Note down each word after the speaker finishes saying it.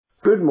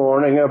Good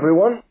morning,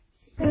 everyone.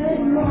 Good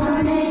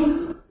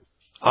morning.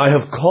 I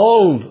have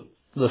called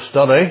the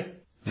study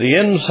The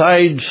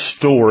Inside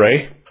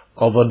Story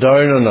of a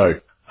Down and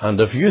Out.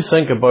 And if you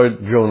think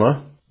about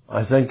Jonah,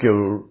 I think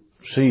you'll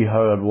see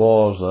how it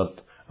was that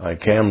I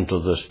came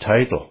to this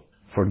title.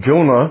 For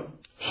Jonah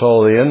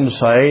saw the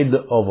inside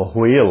of a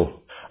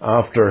whale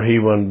after he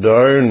went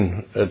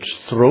down its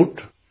throat,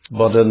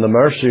 but in the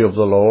mercy of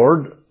the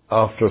Lord,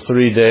 after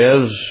 3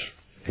 days,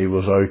 he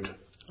was out.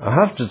 I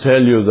have to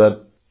tell you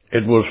that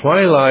it was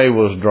while I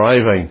was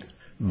driving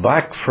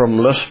back from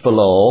Lisbon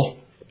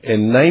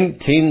in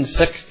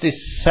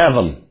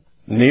 1967,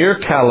 near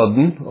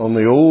Caledon, on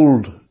the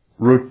old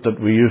route that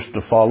we used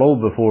to follow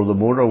before the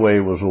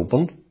motorway was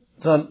opened,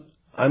 that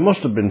I must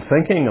have been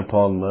thinking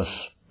upon this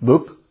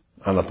book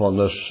and upon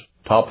this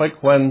topic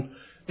when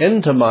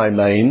into my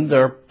mind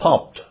there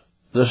popped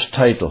this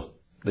title,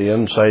 The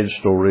Inside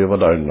Story of a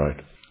Down and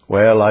Out.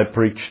 Well, I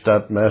preached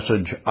that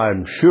message,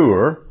 I'm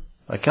sure.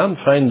 I can't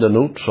find the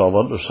notes of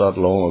it, it's that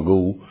long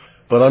ago.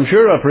 But I'm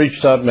sure I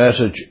preached that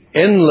message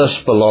in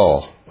Lisbon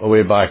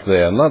way back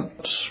then.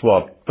 That's,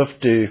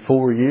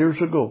 54 years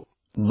ago.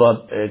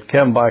 But it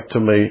came back to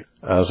me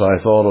as I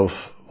thought of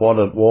what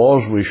it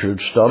was we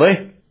should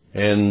study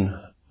in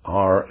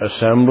our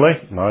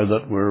assembly, now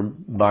that we're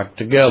back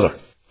together.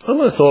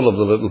 And I thought of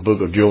the little book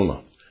of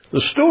Jonah.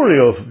 The story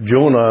of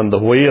Jonah and the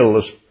whale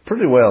is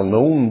pretty well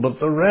known, but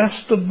the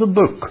rest of the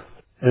book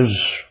is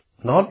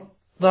not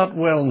that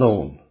well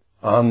known.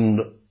 And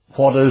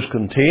what is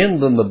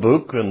contained in the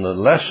book and the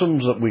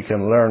lessons that we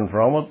can learn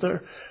from it,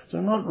 they're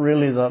not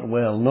really that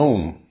well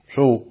known.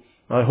 So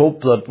I hope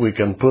that we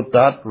can put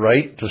that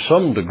right to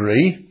some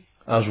degree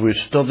as we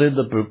study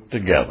the book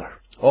together.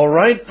 All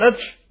right,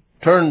 let's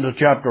turn to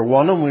chapter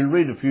 1 and we'll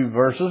read a few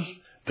verses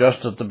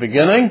just at the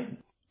beginning.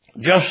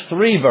 Just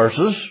 3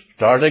 verses,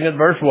 starting at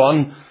verse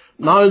 1.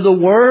 Now the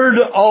word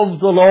of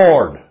the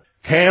Lord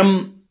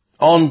came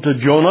unto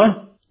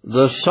Jonah,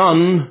 the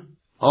son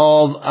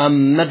of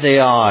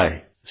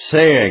Amittai,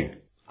 saying,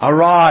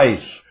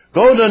 Arise,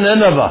 go to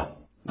Nineveh,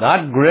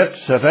 that great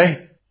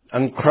city,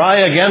 and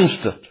cry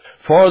against it,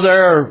 for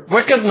their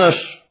wickedness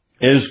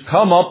is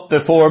come up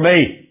before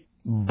me.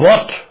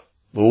 But,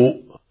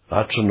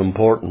 that's an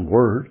important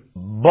word,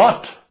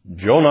 but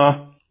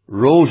Jonah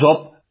rose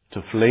up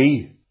to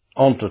flee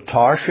unto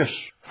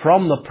Tarshish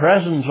from the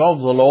presence of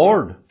the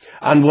Lord,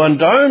 and went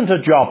down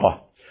to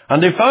Joppa.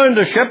 And he found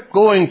a ship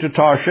going to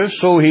Tarshish,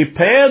 so he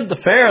paid the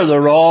fare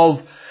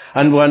thereof,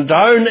 and went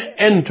down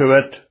into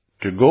it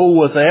to go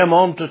with them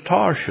unto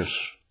Tarshish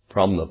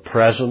from the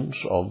presence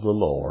of the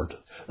Lord.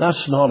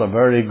 That's not a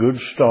very good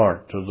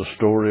start to the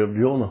story of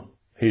Jonah.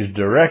 He's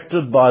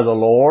directed by the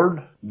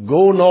Lord,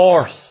 go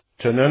north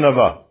to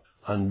Nineveh.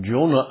 And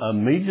Jonah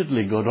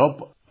immediately got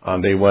up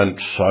and he went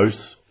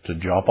south to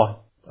Joppa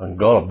and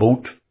got a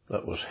boat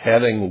that was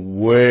heading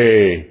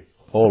way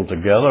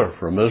altogether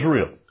from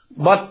Israel.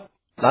 But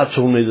that's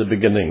only the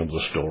beginning of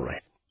the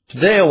story.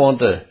 Today I want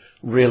to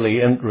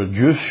really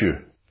introduce you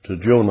to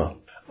Jonah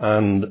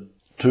and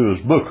to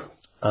his book.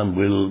 And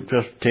we'll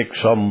just take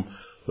some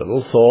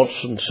little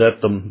thoughts and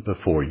set them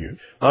before you.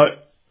 Now,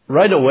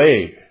 right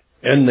away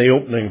in the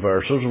opening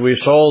verses, we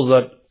saw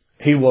that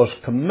he was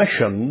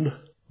commissioned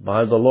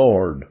by the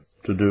Lord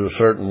to do a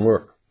certain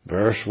work.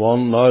 Verse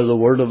 1, Now the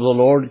word of the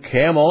Lord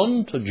came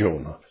unto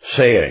Jonah,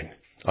 saying,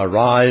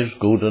 Arise,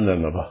 go to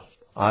Nineveh.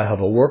 I have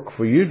a work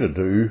for you to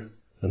do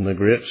in the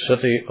great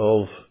city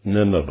of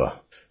Nineveh.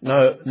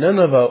 Now,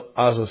 Nineveh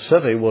as a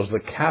city was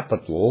the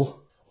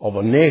capital of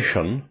a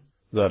nation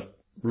that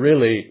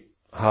really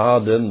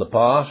had in the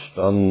past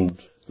and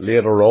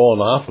later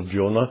on after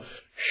Jonah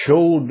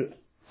showed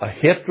a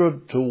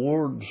hatred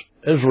towards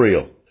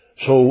Israel.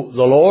 So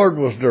the Lord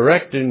was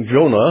directing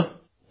Jonah,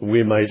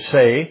 we might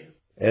say,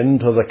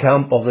 into the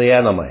camp of the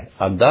enemy.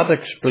 And that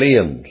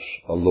explains,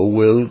 although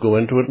we'll go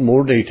into it in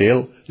more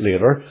detail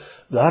later,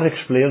 that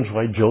explains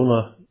why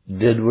Jonah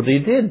did what he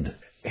did.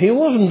 He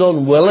wasn't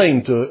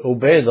unwilling to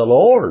obey the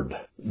Lord,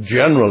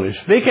 generally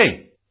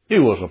speaking. He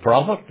was a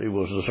prophet, he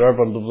was a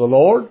servant of the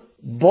Lord.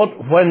 But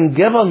when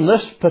given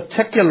this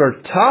particular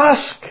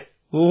task,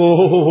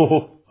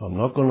 I'm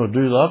not going to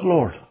do that,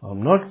 Lord.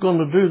 I'm not going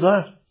to do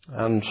that.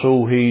 And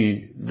so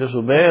he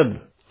disobeyed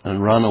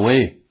and ran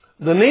away.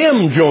 The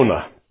name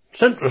Jonah.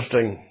 It's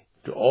interesting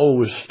to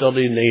always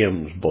study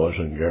names, boys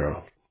and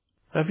girls.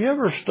 Have you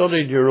ever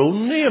studied your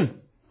own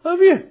name? Have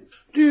you?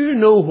 Do you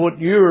know what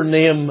your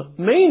name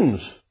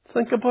means?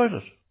 Think about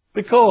it.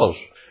 Because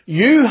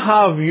you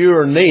have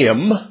your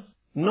name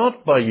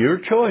not by your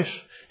choice.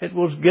 It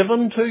was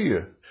given to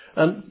you.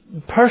 And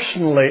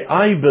personally,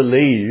 I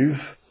believe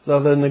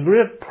that in the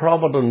great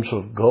providence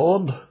of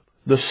God,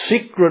 the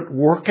secret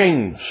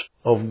workings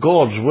of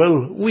God's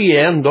will, we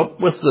end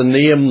up with the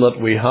name that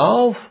we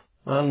have.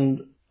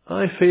 And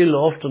I feel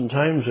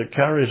oftentimes it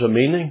carries a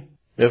meaning,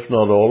 if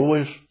not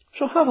always.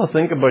 So have a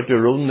think about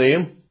your own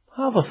name.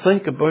 Have a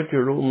think about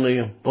your own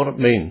name, what it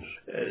means.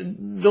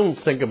 Don't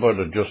think about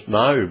it just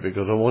now,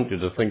 because I want you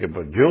to think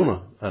about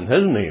Jonah and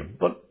his name.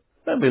 But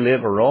maybe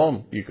later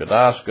on you could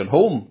ask at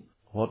home,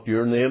 what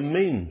your name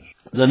means.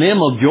 The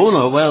name of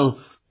Jonah, well,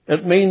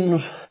 it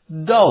means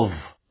dove.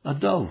 A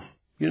dove.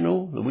 You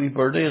know, the wee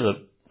birdie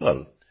that,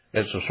 well,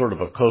 it's a sort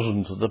of a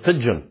cousin to the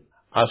pigeon.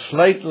 A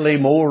slightly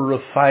more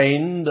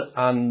refined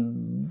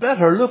and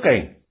better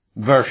looking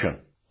version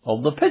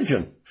of the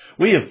pigeon.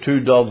 We have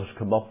 2 doves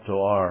come up to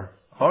our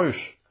house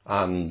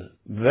and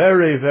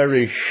very,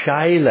 very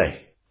shyly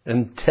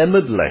and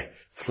timidly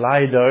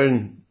fly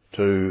down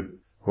to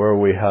where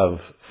we have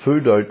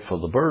food out for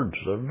the birds.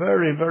 They're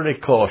very, very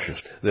cautious.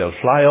 They'll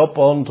fly up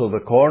onto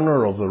the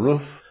corner of the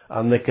roof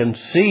and they can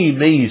see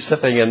me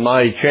sitting in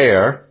my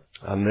chair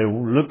and they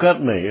look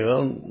at me.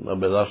 Well,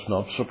 maybe that's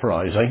not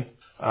surprising.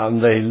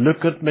 And they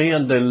look at me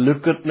and they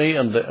look at me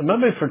and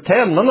maybe for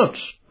 10 minutes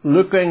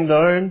looking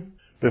down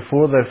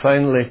before they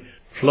finally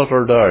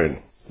flutter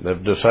down.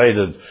 They've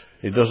decided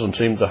he doesn't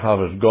seem to have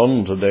his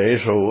gun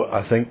today, so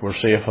I think we're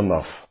safe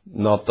enough.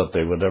 Not that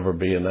they would ever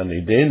be in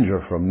any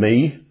danger from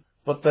me,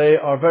 but they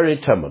are very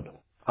timid.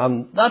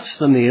 And that's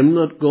the name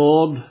that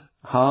God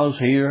has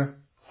here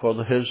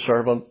for his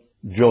servant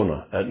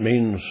Jonah. It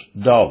means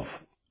dove.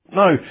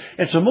 Now,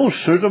 it's a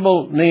most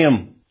suitable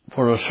name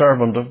for a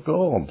servant of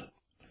God.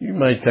 You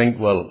might think,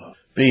 well,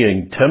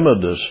 being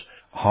timid is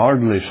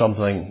hardly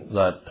something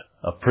that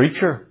a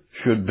preacher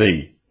should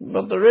be.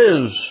 But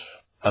there is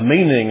a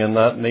meaning in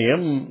that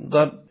name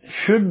that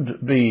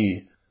should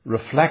be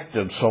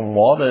reflected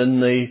somewhat in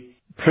the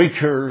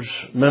preacher's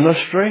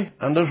ministry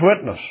and his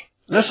witness.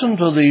 Listen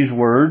to these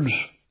words.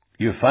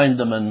 You find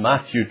them in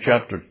Matthew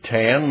chapter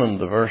 10 and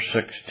the verse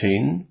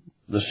 16.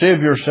 The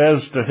Saviour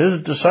says to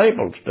his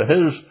disciples, to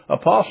his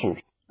apostles,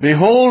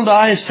 "Behold,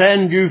 I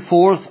send you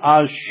forth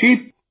as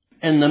sheep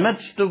in the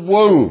midst of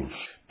wolves.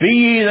 Be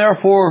ye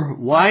therefore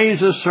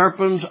wise as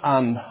serpents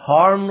and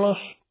harmless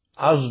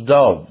as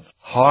doves."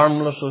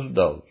 Harmless as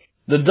doves.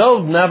 The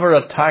dove never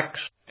attacks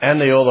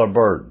any other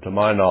bird, to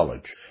my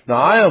knowledge.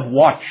 Now, I have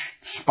watched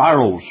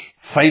sparrows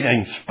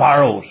fighting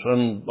sparrows,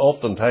 and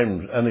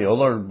oftentimes any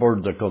other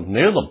bird that comes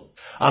near them.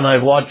 And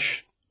I've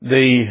watched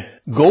the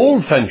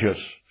goldfinches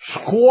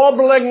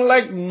squabbling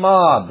like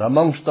mad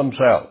amongst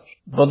themselves.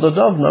 But the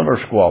dove never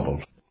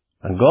squabbles.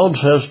 And God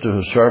says to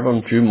his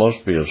servant, you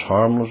must be as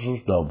harmless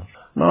as doves.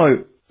 Now,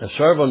 a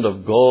servant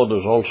of God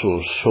is also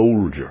a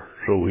soldier,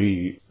 so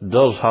he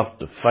does have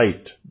to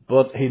fight,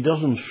 but he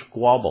doesn't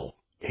squabble.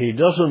 He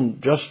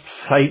doesn't just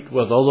fight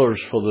with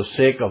others for the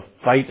sake of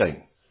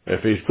fighting.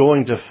 If he's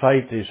going to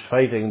fight, he's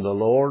fighting the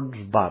Lord's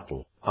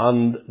battle.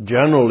 And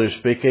generally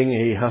speaking,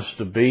 he has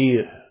to be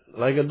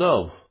like a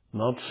dove,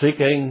 not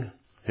seeking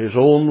his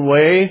own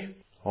way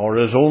or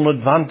his own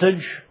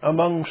advantage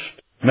amongst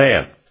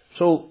men.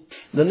 So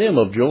the name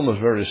of Jonah is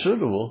very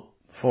suitable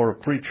for a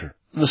preacher.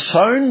 The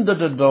sound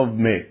that a dove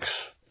makes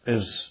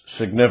is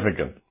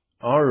significant.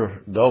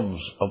 Our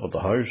doves up at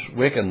the house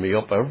waken me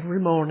up every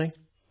morning,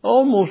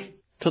 almost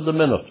to the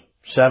minute,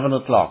 7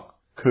 o'clock,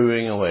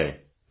 cooing away,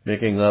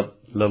 making that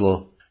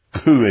little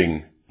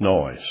cooing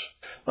noise.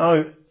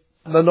 Now,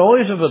 the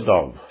noise of a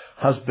dove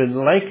has been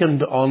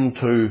likened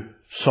unto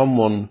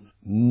someone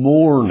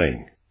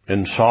mourning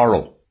in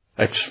sorrow,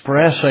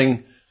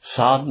 expressing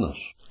sadness.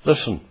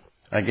 Listen,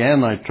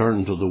 again I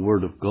turn to the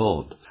Word of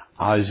God.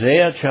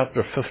 Isaiah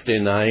chapter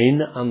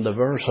 59 and the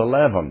verse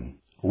 11.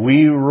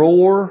 We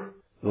roar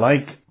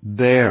like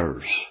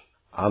bears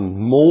and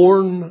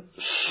mourn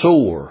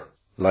sore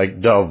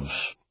like doves.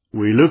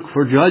 We look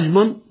for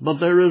judgment, but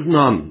there is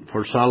none,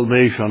 for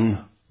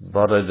salvation,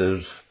 but it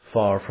is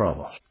far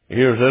from us.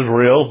 Here's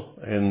Israel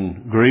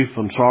in grief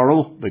and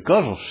sorrow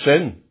because of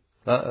sin.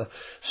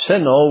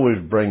 Sin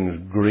always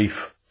brings grief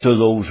to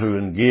those who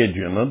engage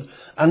in it.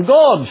 And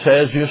God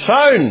says you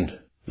sound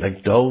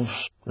like doves,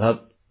 that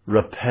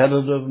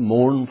repetitive,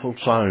 mournful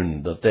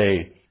sound that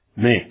they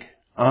make.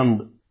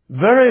 And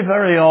very,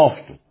 very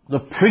often, the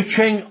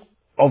preaching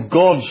of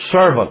God's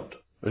servant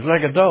is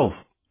like a dove,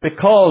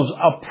 because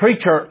a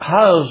preacher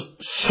has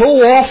so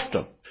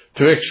often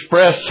to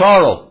express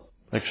sorrow.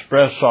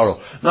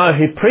 Now,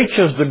 he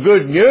preaches the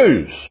good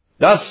news.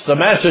 That's the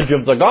message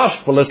of the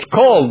gospel. It's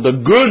called the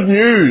good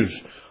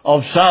news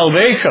of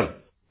salvation.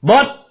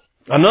 But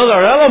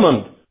another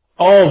element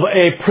of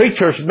a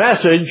preacher's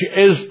message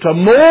is to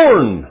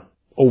mourn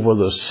over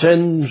the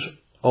sins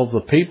of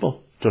the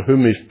people to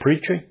whom he's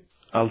preaching.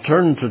 I'll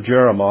turn to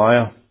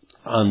Jeremiah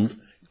and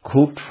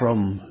quote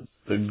from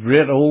the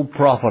great old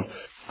prophet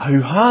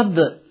who had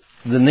the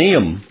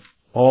name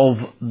of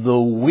the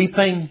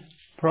weeping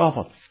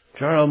prophet.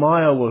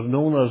 Jeremiah was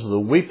known as the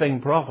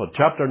weeping prophet.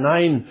 Chapter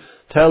 9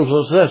 tells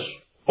us this.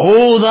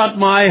 Oh, that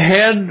my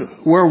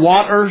head were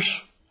waters,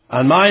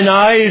 and mine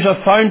eyes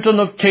a fountain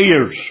of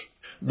tears,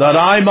 that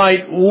I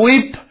might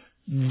weep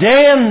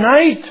day and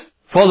night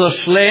for the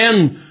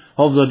slain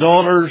of the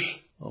daughters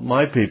of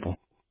my people.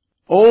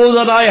 Oh,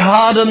 that I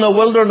had in the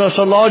wilderness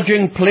a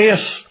lodging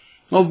place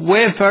of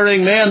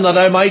wayfaring men, that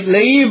I might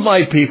leave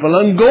my people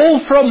and go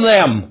from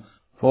them,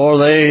 for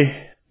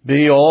they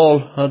be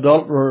all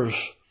adulterers,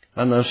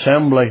 an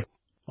assembly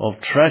of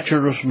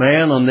treacherous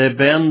men, and they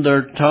bend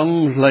their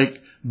tongues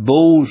like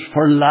bows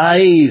for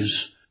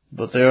lies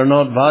but they are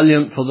not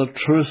valiant for the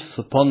truth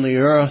upon the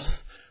earth.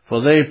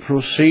 For they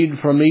proceed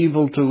from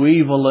evil to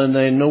evil, and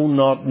they know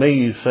not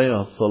me,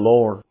 saith the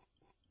Lord.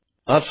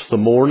 That's the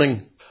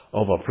mourning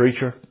of a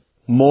preacher.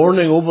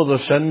 Mourning over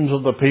the sins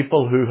of the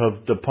people who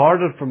have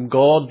departed from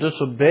God,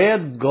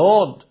 disobeyed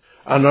God,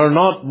 and are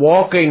not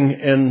walking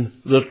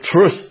in the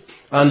truth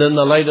and in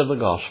the light of the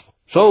gospel.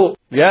 So,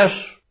 yes,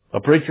 a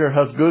preacher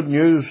has good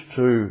news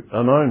to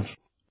announce.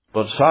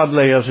 But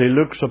sadly, as he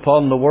looks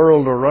upon the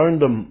world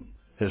around him,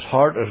 his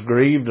heart is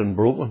grieved and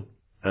broken,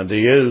 and he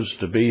is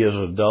to be as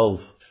a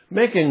dove,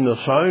 making the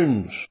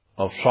sounds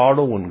of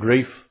sorrow and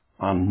grief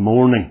and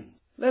mourning.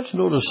 Let's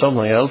notice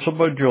something else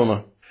about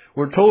Jonah.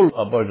 We're told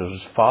about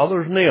his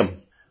father's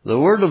name. The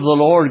word of the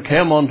Lord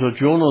came unto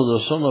Jonah,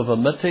 the son of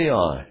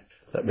Amittai.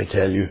 Let me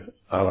tell you,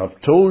 and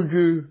I've told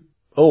you,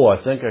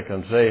 I think I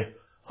can say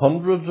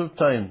hundreds of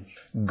times,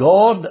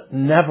 God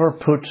never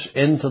puts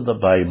into the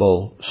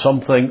Bible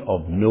something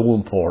of no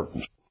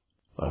importance.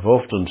 I've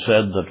often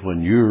said that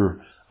when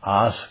you're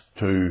asked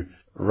to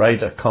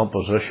write a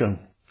composition,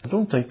 I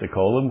don't think they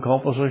call them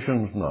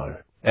compositions now.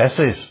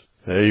 Essays.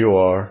 There you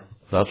are.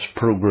 That's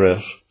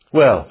progress.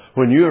 Well,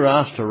 when you're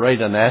asked to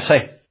write an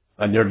essay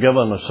and you're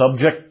given a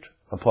subject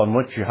upon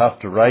which you have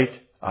to write,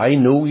 I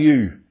know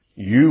you.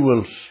 You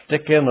will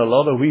stick in a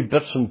lot of wee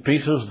bits and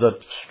pieces that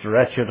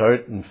stretch it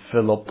out and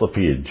fill up the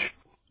page.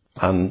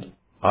 And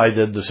I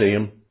did the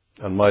same,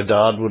 and my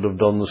dad would have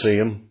done the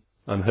same,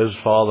 and his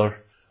father,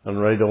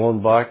 and right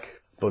on back.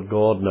 But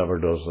God never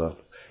does that.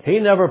 He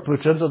never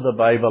puts into the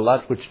Bible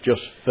that which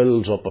just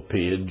fills up a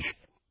page.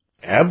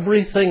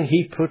 Everything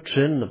he puts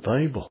in the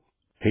Bible,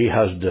 he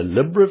has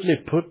deliberately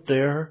put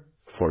there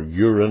for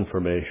your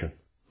information.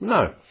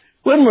 Now,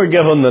 when we're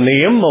given the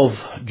name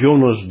of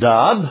Jonah's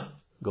dad,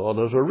 God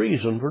has a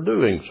reason for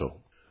doing so.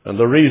 And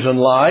the reason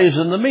lies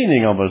in the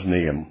meaning of his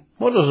name.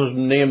 What does his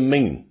name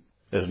mean?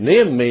 His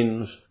name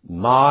means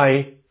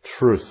my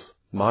truth.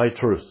 My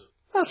truth.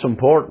 That's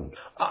important.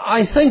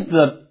 I think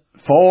that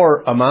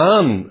for a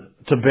man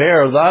to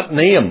bear that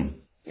name,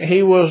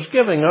 he was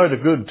giving out a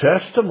good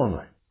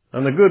testimony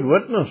and a good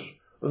witness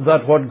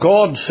that what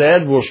God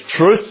said was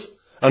truth,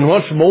 and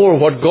what's more,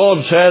 what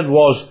God said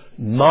was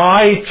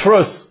my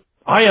truth.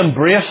 I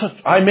embrace it.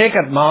 I make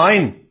it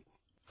mine.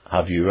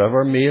 Have you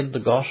ever made the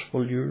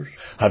gospel yours?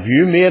 Have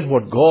you made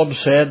what God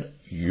said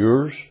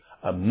yours?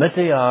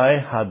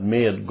 Amittai had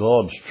made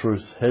God's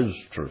truth his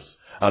truth,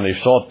 and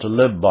he sought to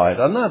live by it.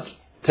 And that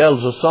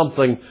tells us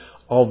something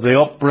of the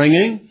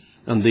upbringing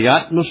and the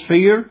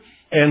atmosphere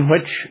in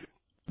which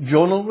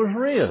Jonah was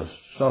raised.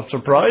 It's not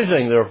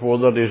surprising, therefore,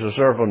 that he's a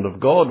servant of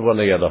God when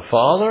he had a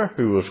father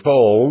who was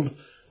called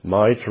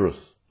my truth.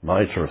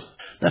 My truth.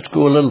 Let's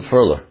go a little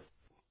further.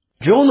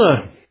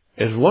 Jonah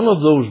is one of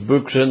those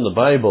books in the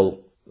Bible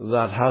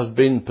that has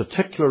been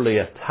particularly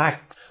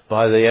attacked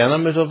by the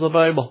enemies of the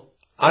Bible.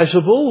 I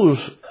suppose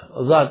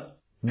that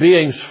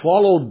being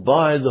swallowed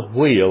by the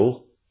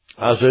whale,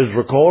 as is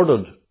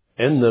recorded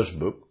in this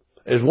book,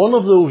 is one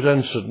of those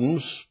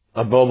incidents,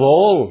 above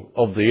all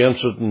of the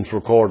incidents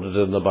recorded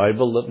in the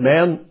Bible, that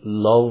men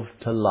love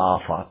to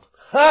laugh at.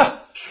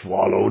 Ha!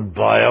 Swallowed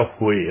by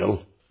a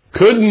whale.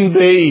 Couldn't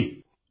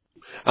be.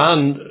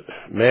 And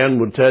men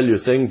would tell you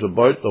things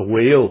about the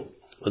whale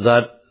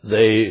that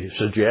they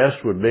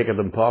suggest would make it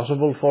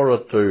impossible for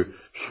it to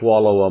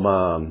swallow a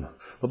man.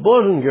 But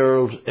boys and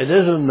girls, it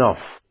is enough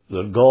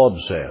that God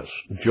says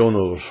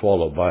Jonah was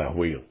swallowed by a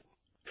whale.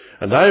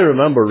 And I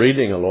remember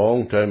reading a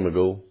long time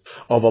ago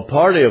of a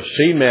party of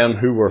seamen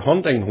who were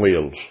hunting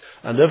whales.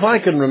 And if I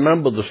can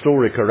remember the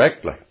story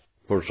correctly,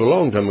 for it's a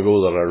long time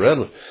ago that I read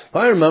it, if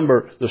I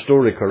remember the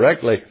story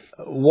correctly,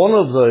 one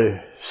of the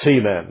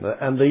seamen,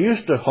 and they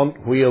used to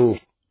hunt whales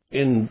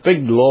in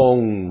big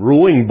long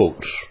rowing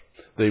boats.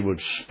 They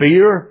would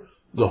spear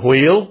the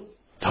whale,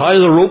 tie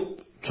the rope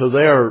to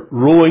their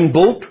rowing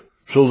boat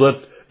so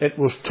that it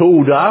was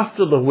towed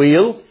after the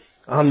whale,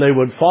 and they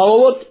would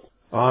follow it.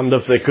 And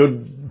if they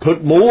could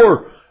put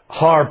more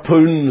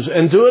harpoons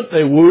into it,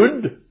 they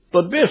would.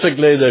 But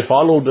basically they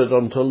followed it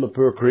until the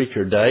poor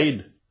creature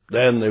died.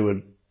 Then they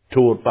would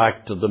tow it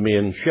back to the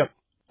main ship.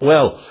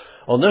 Well,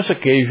 on this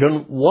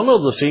occasion, one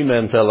of the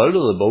seamen fell out of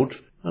the boat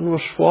and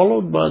was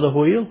swallowed by the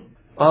whale.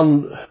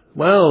 And,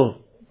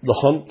 well, the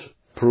hunt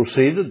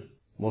proceeded.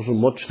 Wasn't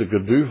much they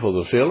could do for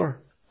the sailor.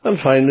 And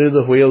finally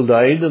the whale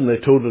died, and they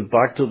towed it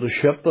back to the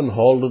ship and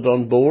hauled it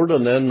on board.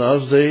 And then,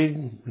 as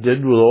they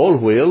did with all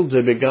whales,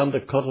 they began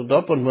to cut it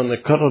up. And when they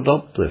cut it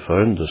up, they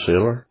found the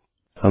sailor.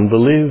 And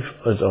believe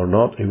it or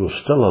not, he was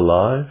still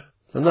alive.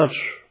 And that's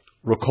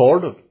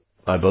recorded.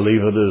 I believe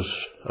it is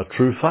a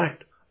true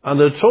fact. And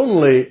it's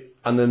only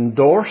an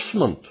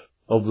endorsement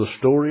of the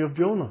story of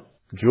Jonah.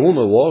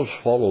 Jonah was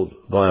swallowed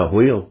by a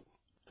whale.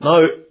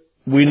 Now,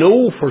 we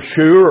know for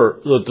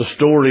sure that the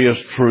story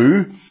is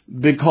true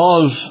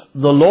because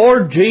the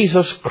Lord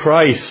Jesus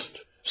Christ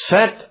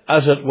set,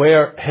 as it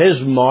were, his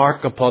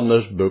mark upon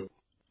this book.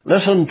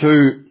 Listen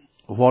to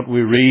what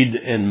we read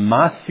in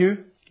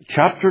Matthew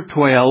chapter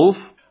 12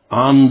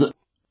 and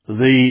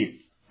the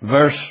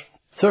verse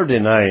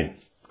 39.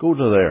 Go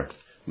to there.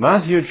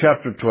 Matthew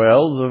chapter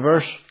 12, the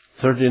verse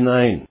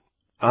 39.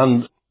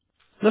 And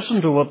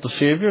listen to what the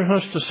Saviour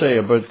has to say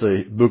about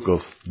the book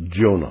of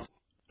Jonah.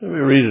 Let me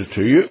read it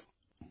to you.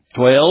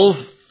 12,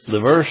 the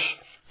verse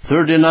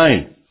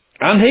 39.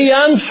 And he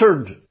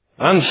answered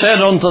and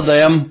said unto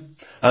them,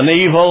 An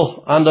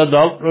evil and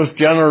adulterous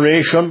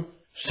generation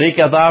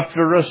seeketh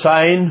after a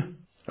sign,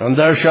 and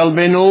there shall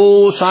be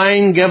no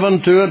sign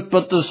given to it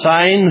but the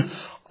sign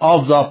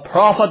of the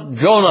prophet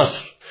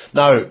Jonas.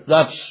 Now,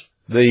 that's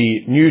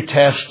the New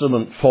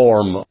Testament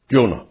form of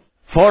Jonah.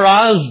 For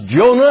as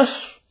Jonas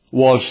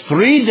was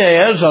 3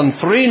 days and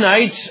 3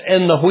 nights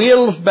in the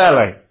whale's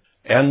belly,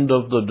 end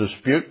of the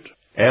dispute,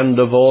 end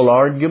of all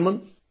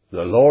argument,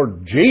 the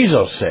Lord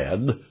Jesus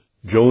said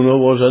Jonah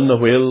was in the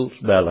whale's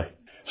belly.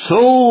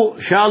 So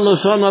shall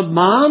the Son of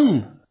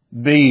Man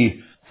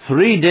be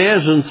 3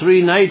 days and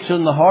 3 nights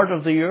in the heart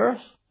of the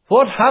earth.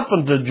 What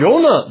happened to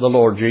Jonah, the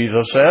Lord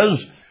Jesus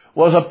says,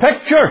 was a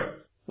picture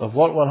of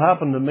what will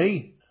happen to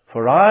me.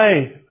 For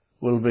I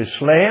will be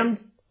slain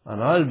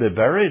and I'll be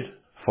buried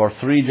for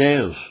 3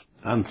 days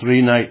and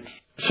 3 nights.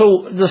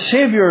 So the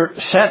Saviour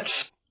sets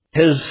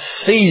his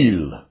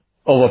seal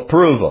of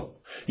approval.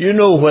 You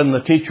know, when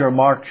the teacher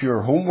marks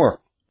your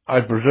homework, I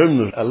presume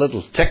there's a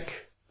little tick,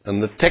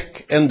 and the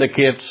tick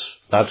indicates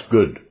that's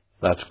good.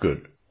 That's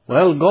good.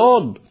 Well,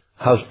 God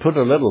has put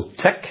a little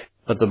tick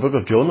at the book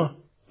of Jonah.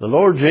 The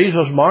Lord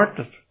Jesus marked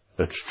it.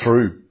 It's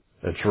true.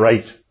 It's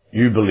right.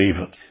 You believe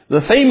it.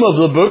 The theme of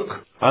the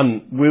book,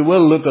 and we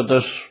will look at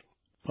this,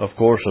 of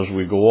course, as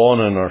we go on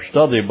in our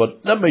study,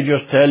 but let me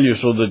just tell you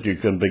so that you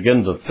can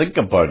begin to think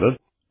about it.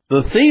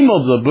 The theme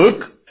of the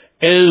book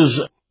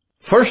is,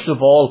 first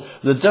of all,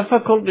 the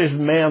difficulties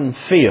men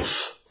face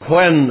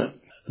when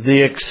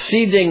the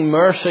exceeding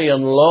mercy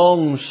and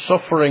long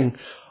suffering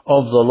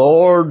of the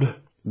Lord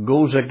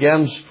goes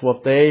against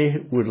what they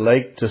would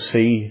like to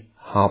see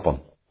happen.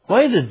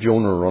 Why did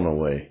Jonah run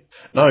away?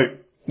 Now,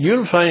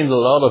 you'll find a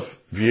lot of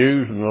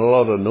views and a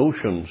lot of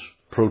notions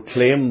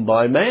proclaimed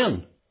by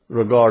men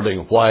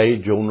regarding why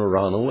Jonah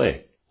ran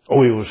away.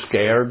 Oh, he was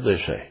scared, they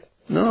say.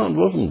 No, it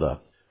wasn't that.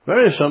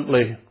 Very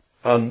simply,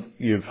 and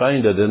you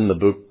find it in the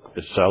book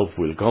itself,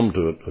 we'll come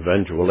to it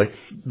eventually,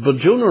 but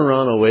Jonah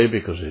ran away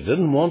because he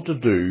didn't want to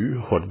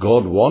do what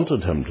God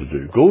wanted him to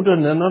do. Go to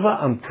Nineveh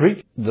and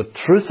preach the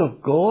truth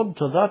of God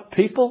to that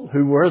people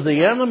who were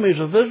the enemies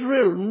of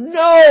Israel.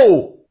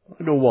 No!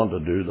 I don't want to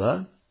do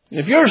that.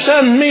 If you're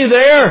sending me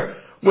there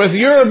with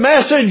your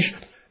message,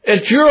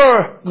 it's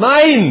your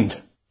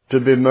mind to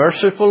be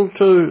merciful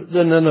to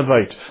the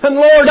Ninevites. And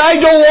Lord, I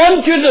don't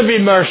want you to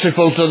be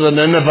merciful to the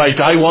Ninevites.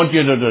 I want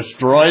you to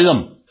destroy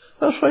them.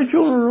 That's why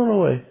Jonah ran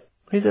away.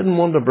 He didn't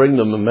want to bring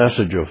them a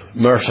message of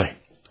mercy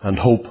and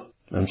hope.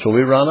 And so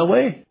he ran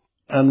away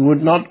and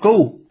would not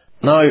go.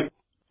 Now,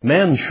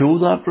 men show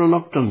that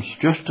reluctance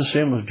just the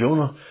same as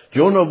Jonah.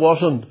 Jonah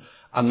wasn't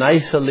an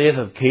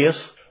isolated case.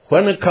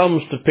 When it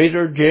comes to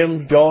Peter,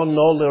 James, John, and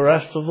all the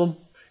rest of them,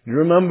 you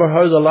remember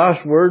how the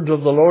last words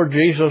of the Lord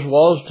Jesus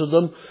was to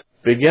them?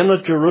 Begin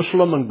at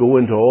Jerusalem and go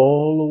into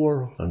all the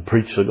world and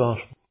preach the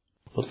gospel.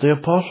 But the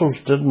apostles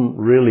didn't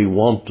really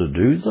want to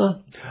do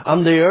that.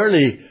 And the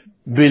early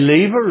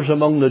believers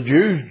among the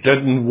Jews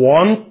didn't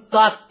want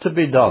that to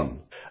be done.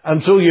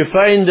 And so you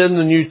find in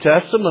the New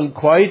Testament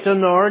quite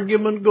an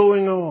argument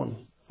going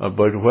on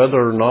about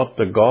whether or not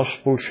the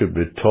gospel should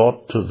be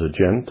taught to the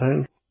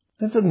Gentiles.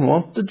 They didn't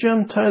want the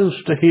Gentiles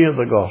to hear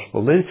the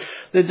gospel.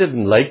 They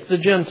didn't like the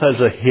Gentiles.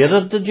 They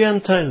hated the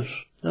Gentiles.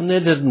 And they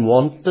didn't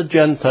want the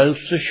Gentiles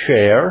to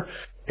share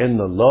in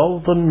the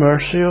love and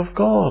mercy of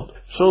God.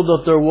 So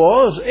that there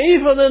was,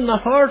 even in the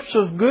hearts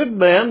of good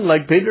men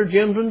like Peter,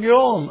 James and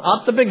John,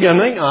 at the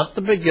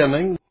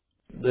beginning,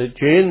 they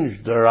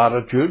changed their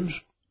attitudes.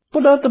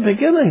 But at the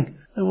beginning,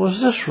 there was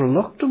this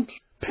reluctance.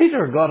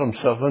 Peter got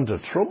himself into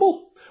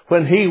trouble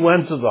when he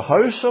went to the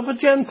house of a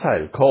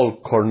Gentile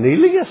called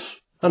Cornelius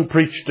and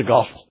preached the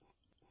gospel.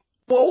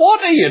 Well,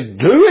 what are you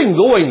doing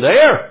going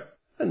there?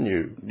 And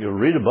you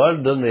read about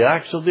it in the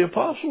Acts of the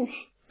Apostles.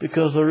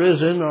 Because there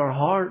is in our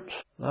hearts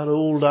that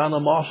old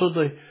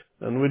animosity.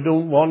 And we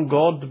don't want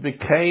God to be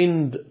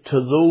kind to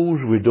those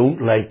we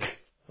don't like.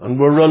 And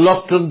we're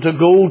reluctant to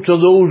go to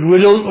those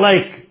we don't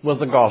like with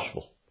the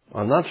gospel.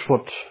 And that's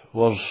what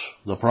was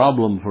the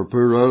problem for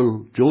poor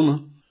old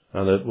Jonah.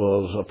 And it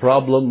was a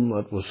problem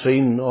that was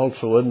seen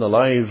also in the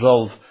lives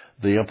of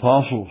the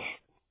apostles.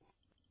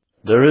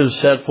 There is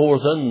set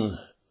forth in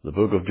the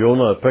book of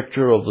Jonah a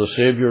picture of the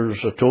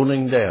Saviour's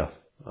atoning death.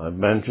 I've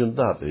mentioned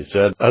that. He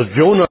said, as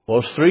Jonah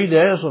was 3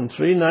 days and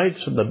 3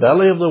 nights in the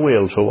belly of the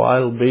whale, so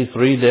I'll be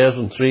 3 days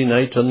and 3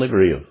 nights in the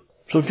grave.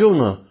 So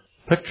Jonah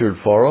pictured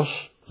for us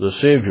the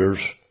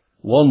Saviour's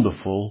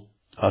wonderful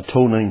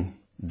atoning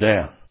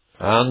death.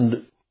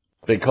 And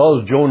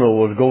because Jonah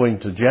was going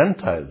to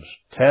Gentiles,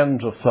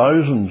 tens of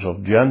thousands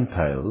of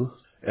Gentiles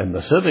in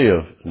the city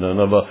of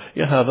Nineveh,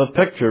 you have a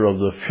picture of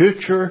the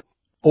future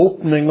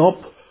opening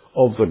up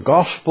of the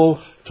gospel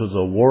to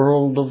the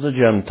world of the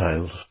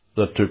Gentiles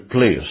that took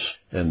place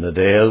in the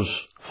days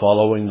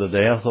following the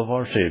death of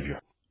our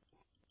Saviour.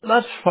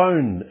 That's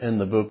found in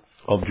the book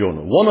of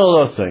Jonah. One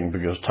other thing,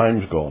 because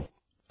time's gone.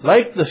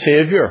 Like the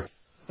Saviour,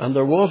 and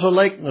there was a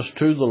likeness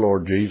to the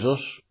Lord Jesus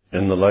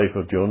in the life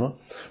of Jonah,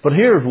 but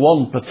here's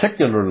one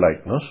particular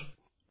likeness.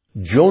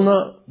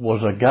 Jonah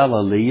was a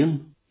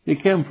Galilean. He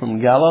came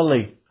from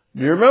Galilee.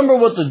 Do you remember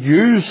what the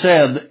Jews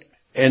said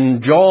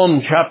in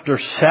John chapter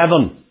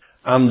 7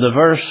 and the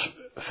verse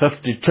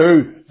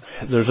 52?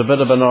 There's a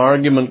bit of an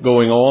argument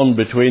going on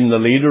between the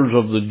leaders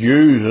of the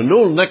Jews and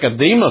old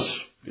Nicodemus.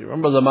 You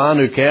remember the man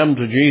who came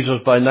to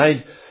Jesus by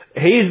night?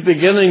 He's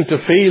beginning to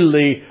feel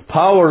the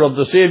power of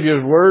the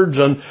Saviour's words,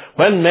 and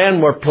when men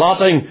were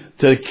plotting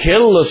to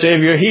kill the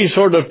Saviour, he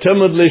sort of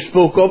timidly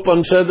spoke up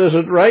and said, is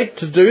it right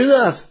to do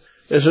that?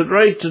 Is it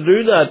right to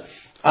do that?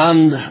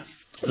 And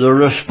the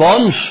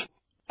response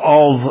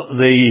of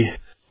the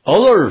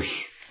others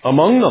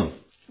among them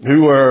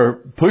who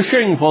were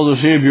pushing for the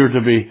Saviour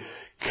to be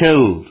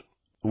killed,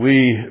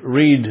 we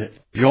read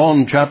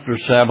John chapter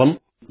 7,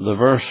 the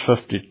verse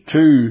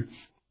 52,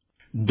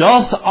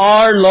 doth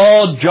our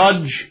law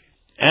judge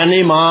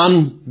any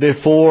man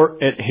before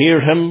it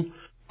hear him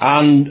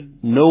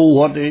and know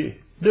what he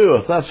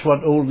doeth? That's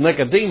what old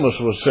Nicodemus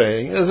was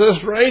saying. Is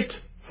this right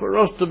for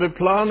us to be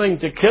planning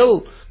to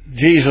kill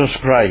Jesus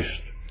Christ?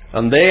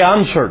 And they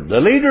answered,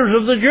 the leaders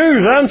of the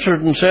Jews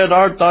answered and said,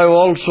 art thou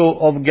also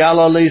of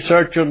Galilee?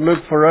 Search and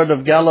look, for out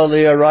of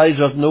Galilee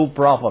ariseth no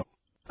prophet.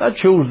 That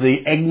shows the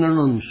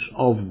ignorance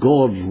of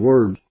God's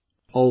word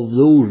of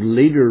those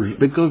leaders,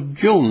 because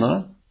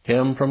Jonah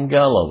came from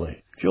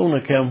Galilee. Jonah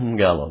came from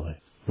Galilee.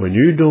 When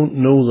you don't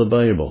know the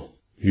Bible,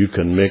 you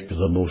can make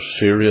the most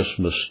serious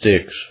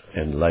mistakes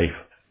in life.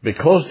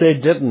 Because they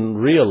didn't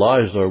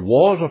realize there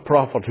was a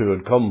prophet who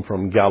had come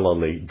from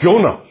Galilee,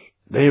 Jonah,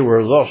 they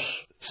were thus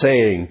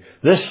saying,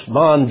 this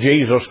man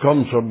Jesus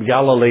comes from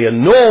Galilee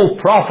and no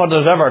prophet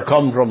has ever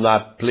come from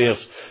that place.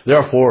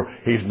 Therefore,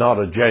 he's not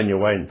a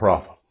genuine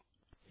prophet.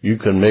 You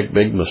can make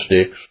big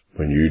mistakes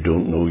when you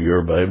don't know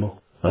your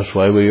Bible. That's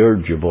why we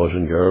urge you, boys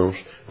and girls,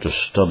 to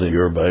study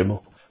your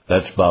Bible.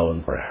 Let's bow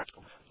in prayer.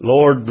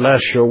 Lord,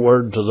 bless your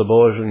word to the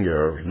boys and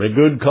girls. May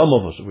good come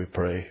of us, we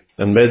pray.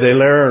 And may they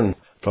learn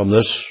from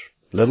this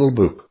little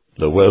book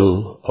the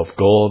will of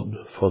God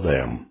for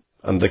them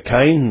and the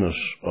kindness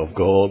of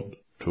God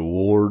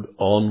toward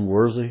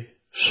unworthy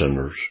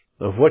sinners,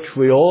 of which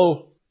we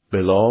all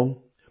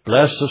belong.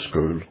 Bless the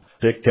school.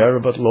 Take care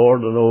of it,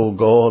 Lord, and oh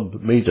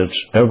God, meet its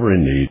every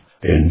need.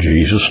 In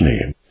Jesus'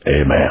 name,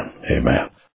 amen. Amen.